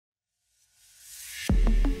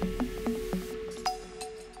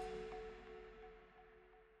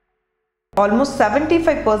almost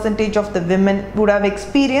 75% of the women would have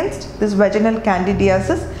experienced this vaginal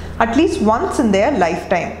candidiasis at least once in their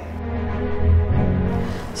lifetime.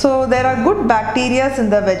 So there are good bacteria in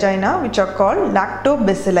the vagina which are called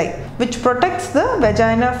lactobacilli, which protects the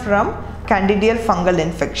vagina from candidal fungal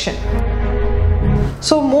infection.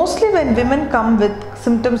 So mostly when women come with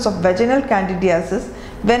symptoms of vaginal candidiasis,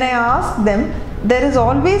 when I ask them, there is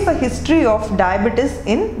always a history of diabetes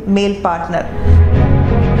in male partner.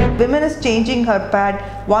 Women is changing her pad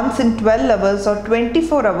once in 12 hours or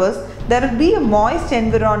 24 hours, there will be a moist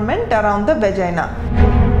environment around the vagina.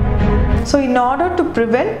 So in order to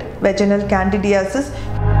prevent vaginal candidiasis,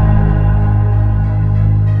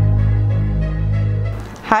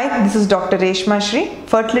 hi, this is Dr. Reshma Shree,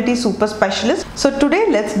 fertility super specialist. So today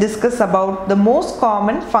let's discuss about the most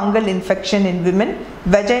common fungal infection in women,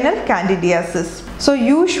 vaginal candidiasis. So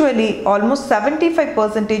usually almost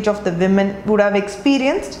 75% of the women would have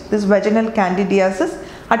experienced this vaginal candidiasis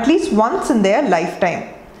at least once in their lifetime.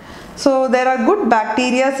 So there are good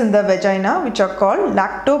bacteria in the vagina which are called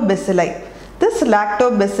lactobacilli. This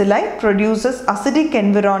lactobacilli produces acidic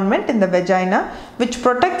environment in the vagina which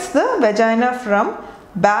protects the vagina from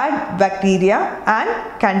bad bacteria and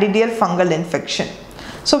candidal fungal infection.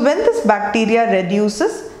 So when this bacteria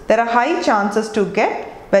reduces, there are high chances to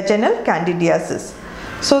get vaginal candidiasis.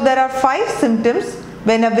 So there are 5 symptoms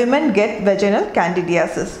when a woman gets vaginal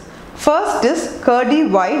candidiasis. First is curdy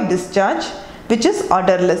white discharge, which is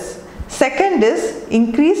odorless. Second is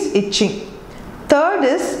increased itching. Third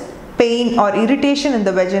is pain or irritation in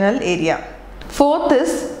the vaginal area. Fourth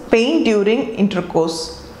is pain during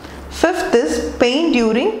intercourse. Fifth is pain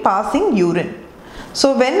during passing urine.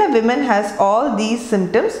 So when a woman has all these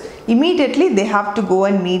symptoms, immediately they have to go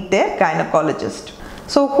and meet their gynecologist.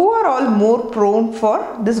 So who are all more prone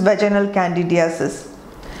for this vaginal candidiasis?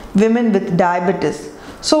 Women with diabetes.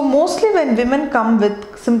 So mostly when women come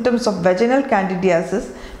with symptoms of vaginal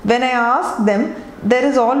candidiasis, when I ask them, there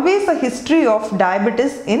is always a history of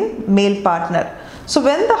diabetes in male partner. So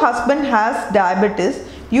when the husband has diabetes,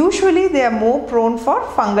 usually they are more prone for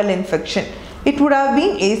fungal infection. It would have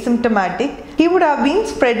been asymptomatic. He would have been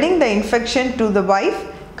spreading the infection to the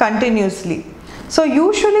wife continuously. So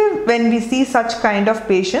usually when we see such kind of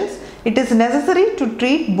patients, it is necessary to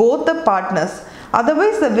treat both the partners.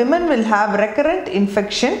 Otherwise the women will have recurrent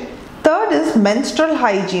infection. Third is menstrual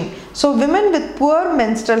hygiene. So women with poor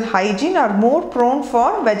menstrual hygiene are more prone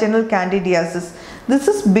for vaginal candidiasis. This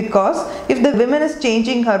is because if the woman is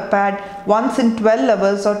changing her pad once in 12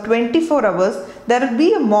 hours or 24 hours, there will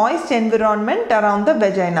be a moist environment around the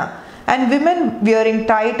vagina. And women wearing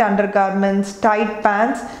tight undergarments, tight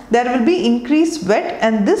pants, there will be increased sweat,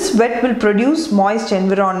 and this sweat will produce moist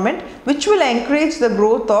environment which will encourage the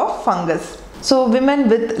growth of fungus. So women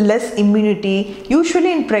with less immunity,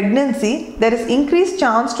 usually in pregnancy, there is increased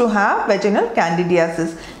chance to have vaginal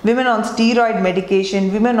candidiasis. Women on steroid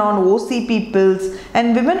medication, women on OCP pills,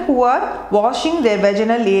 and women who are washing their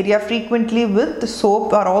vaginal area frequently with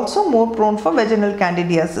soap are also more prone for vaginal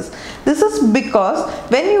candidiasis. This is because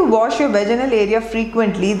when you wash your vaginal area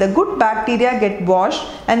frequently, the good bacteria get washed,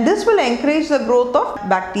 and this will encourage the growth of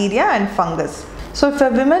bacteria and fungus. So if a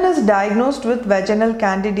woman is diagnosed with vaginal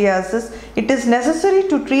candidiasis, it is necessary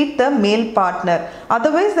to treat the male partner.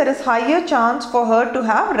 Otherwise, there is higher chance for her to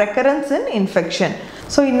have recurrence in infection.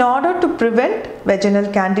 So in order to prevent vaginal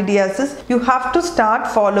candidiasis, you have to start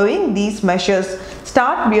following these measures.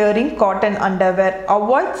 Start wearing cotton underwear.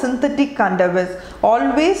 Avoid synthetic underwear.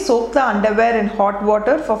 Always soak the underwear in hot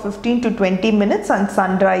water for 15 to 20 minutes and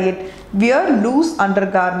sun dry it. Wear loose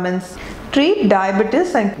undergarments. Treat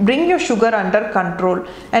diabetes and bring your sugar under control.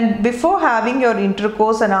 And before having your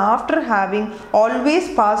intercourse and after having,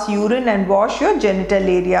 always pass urine and wash your genital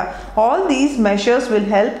area. All these measures will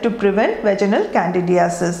help to prevent vaginal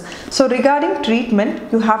candidiasis. So regarding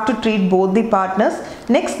treatment, you have to treat both the partners.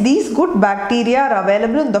 Next, these good bacteria are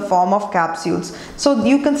available in the form of capsules. So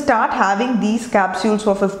you can start having these capsules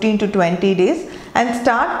for 15 to 20 days and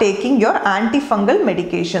start taking your antifungal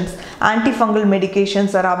medications. Antifungal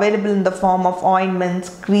medications are available in the form of ointments,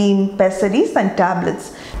 cream, pessaries and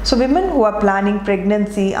tablets. So women who are planning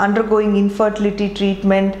pregnancy, undergoing infertility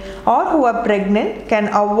treatment or who are pregnant can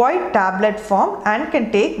avoid tablet form and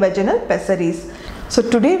can take vaginal pessaries. So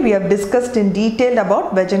today we have discussed in detail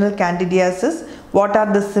about vaginal candidiasis, what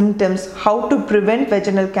are the symptoms, how to prevent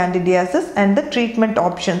vaginal candidiasis and the treatment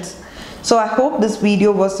options. So I hope this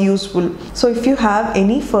video was useful. So if you have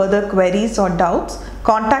any further queries or doubts,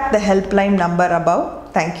 contact the helpline number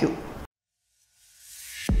above. Thank you.